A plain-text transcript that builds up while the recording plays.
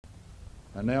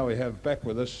And now we have back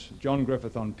with us John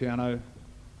Griffith on piano,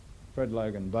 Fred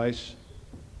Logan bass,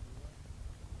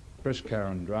 Chris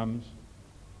Carron drums.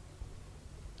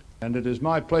 And it is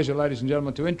my pleasure, ladies and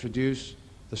gentlemen, to introduce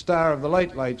the star of the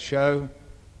Late Late Show,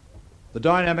 the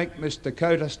dynamic Miss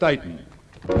Dakota Staton.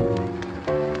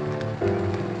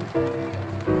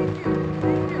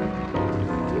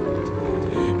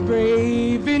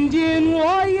 Brave Indian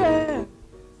warrior,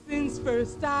 since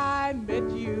first I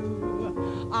met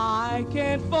you, I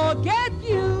can't forget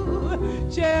you.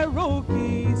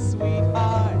 Cherokee,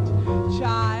 sweetheart,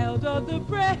 child of the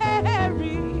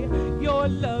prairie, your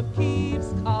love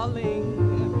keeps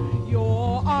calling,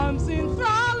 your arms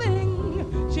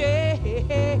enthralling,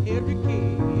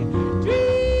 Cherokee.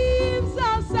 Dreams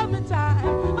of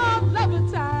summertime, of lover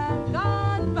time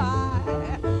gone by,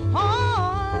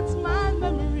 haunts my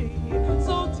memory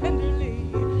so tenderly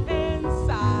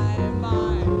inside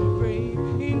my brave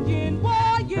Indian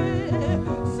warrior.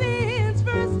 Since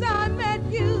first I met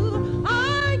you,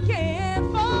 I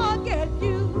can't forget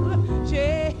you,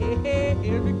 Cherokee.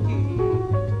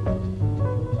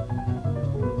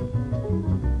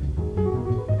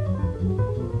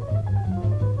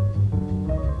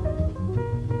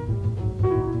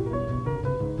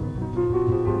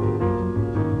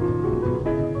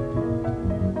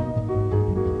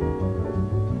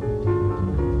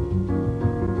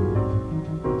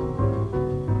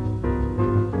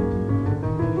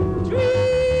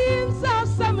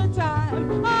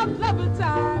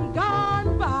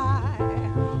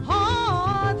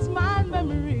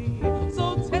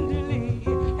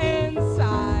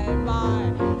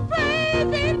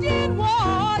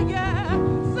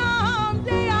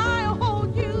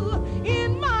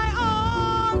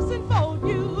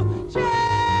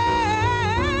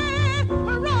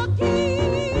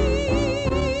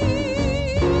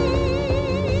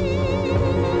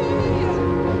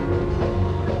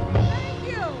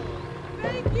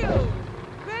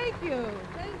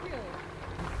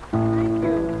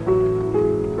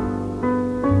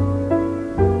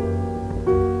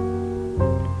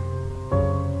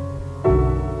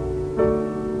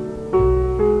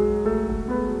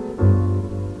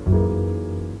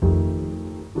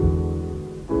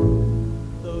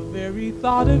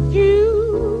 Thought of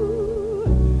you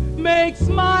makes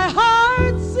my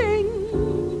heart sing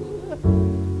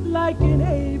like an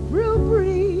April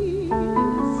breeze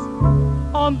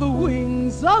on the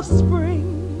wings of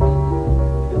spring,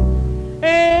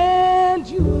 and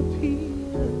you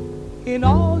appear in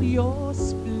all your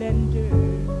splendor,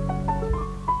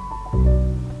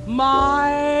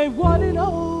 my one and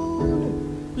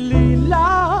only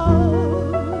love.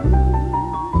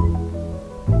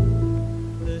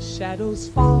 Shadows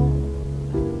fall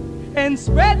and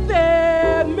spread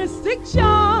their mystic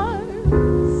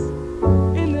charms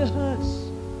in the hush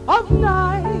of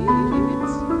night,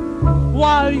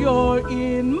 while you're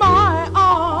in my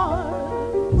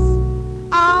arms.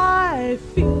 I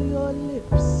feel your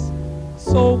lips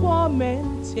so warm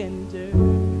and tender,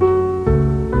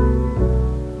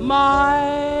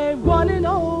 my one and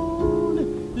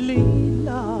only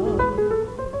love.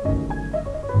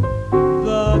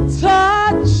 The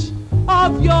touch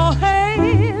of your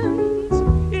hands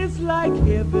is like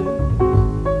heaven,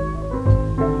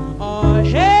 a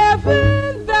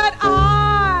heaven that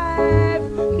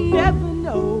I've never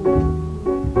known.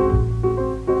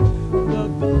 The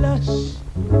blush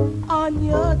on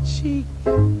your cheek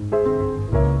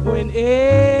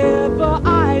whenever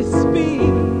I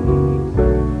speak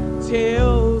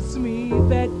tells me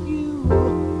that you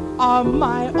are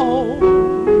my own.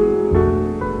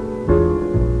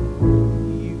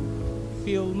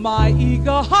 My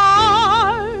eager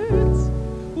heart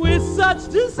with such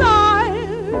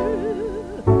desire,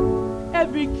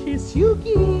 every kiss you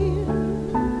give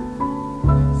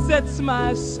sets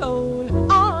my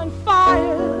soul on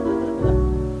fire.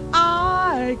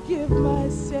 I give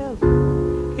myself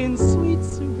in sweet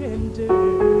surrender,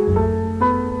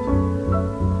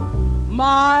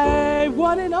 my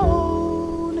one and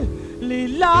only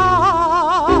love,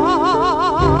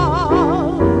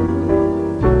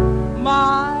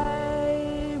 my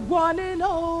one and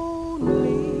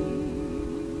only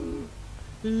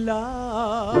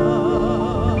love.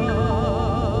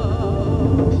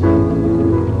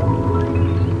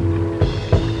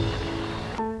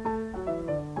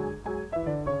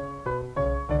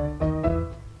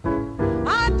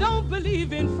 I don't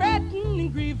believe in fretting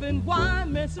and grieving. Why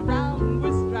mess around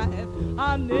with strife?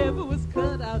 I never was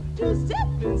cut out to step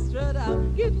and strut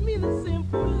out. Give me the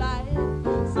simple life.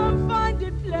 Some find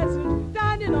it pleasant,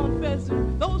 dining on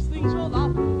pheasant. Those things roll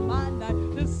off in my night.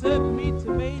 To serve me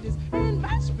tomatoes and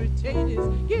mashed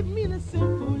potatoes. Give me the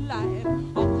simple life.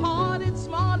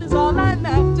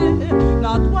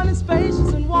 not one is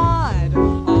spacious and wide.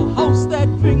 A house that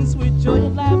brings with joy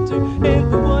and laughter, and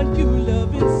the one you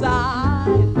love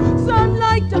inside. Some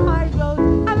like the high road,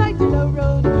 I like the low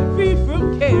road, free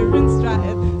from care and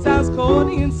strife. Sounds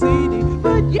corny and seedy,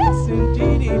 but yes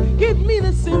indeedy, give me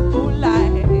the simple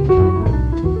life.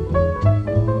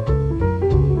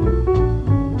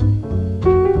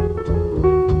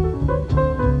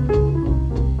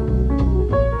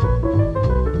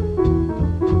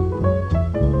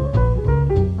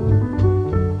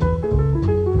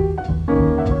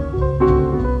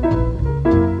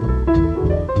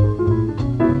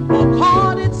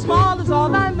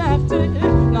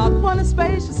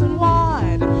 Spacious and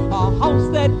wide, a house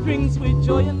that brings with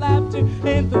joy and laughter,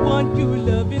 and the one you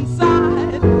love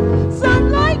inside.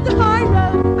 Some like the high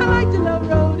road, I like the low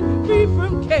road, free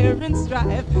from care and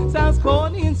strife. Sounds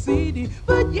corny and seedy,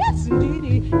 but yes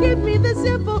indeedy, give me the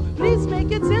simple, please make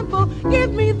it simple,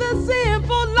 give me the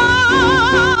simple life.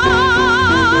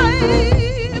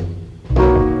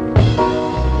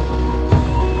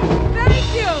 Thank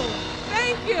you,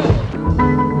 thank you.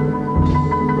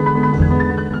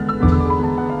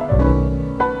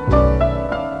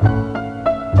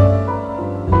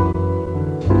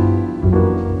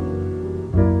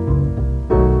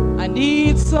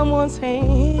 Someone's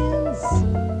hands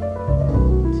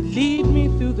to lead me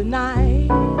through the night.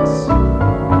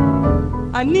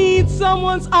 I need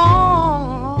someone's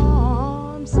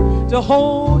arms to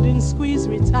hold and squeeze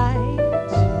me tight.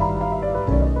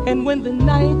 And when the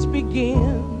night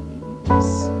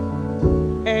begins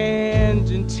and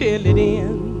until it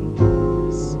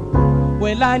ends,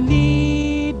 well, I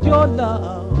need your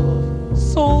love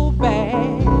so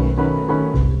bad.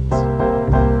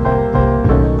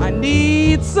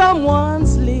 Need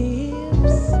someone's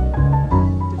lips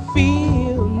to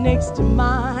feel next to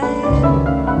mine.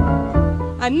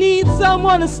 I need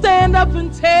someone to stand up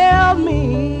and tell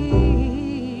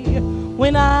me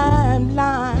when I'm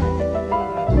lying,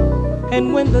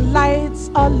 and when the lights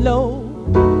are low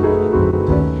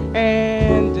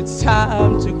and it's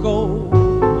time to go.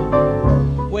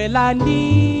 Well, I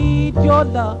need your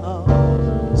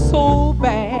love so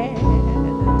bad.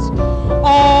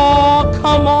 Oh,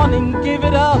 come on and give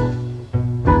it up.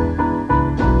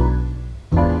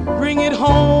 Bring it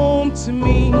home to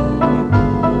me.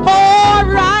 Or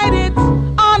write it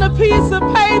on a piece of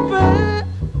paper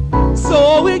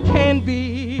so it can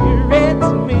be read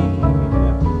to me.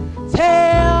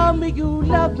 Tell me you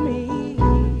love me.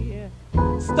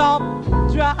 Stop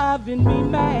driving me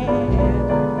mad.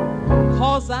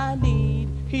 'Cause I need,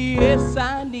 yes,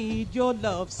 I need your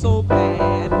love so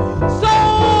bad. So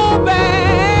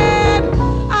bad.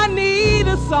 I need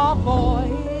a soft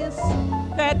voice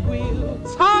that will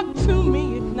talk to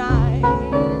me at night.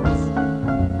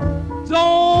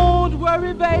 Don't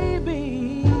worry,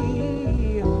 baby,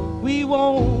 we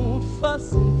won't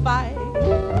fuss and fight.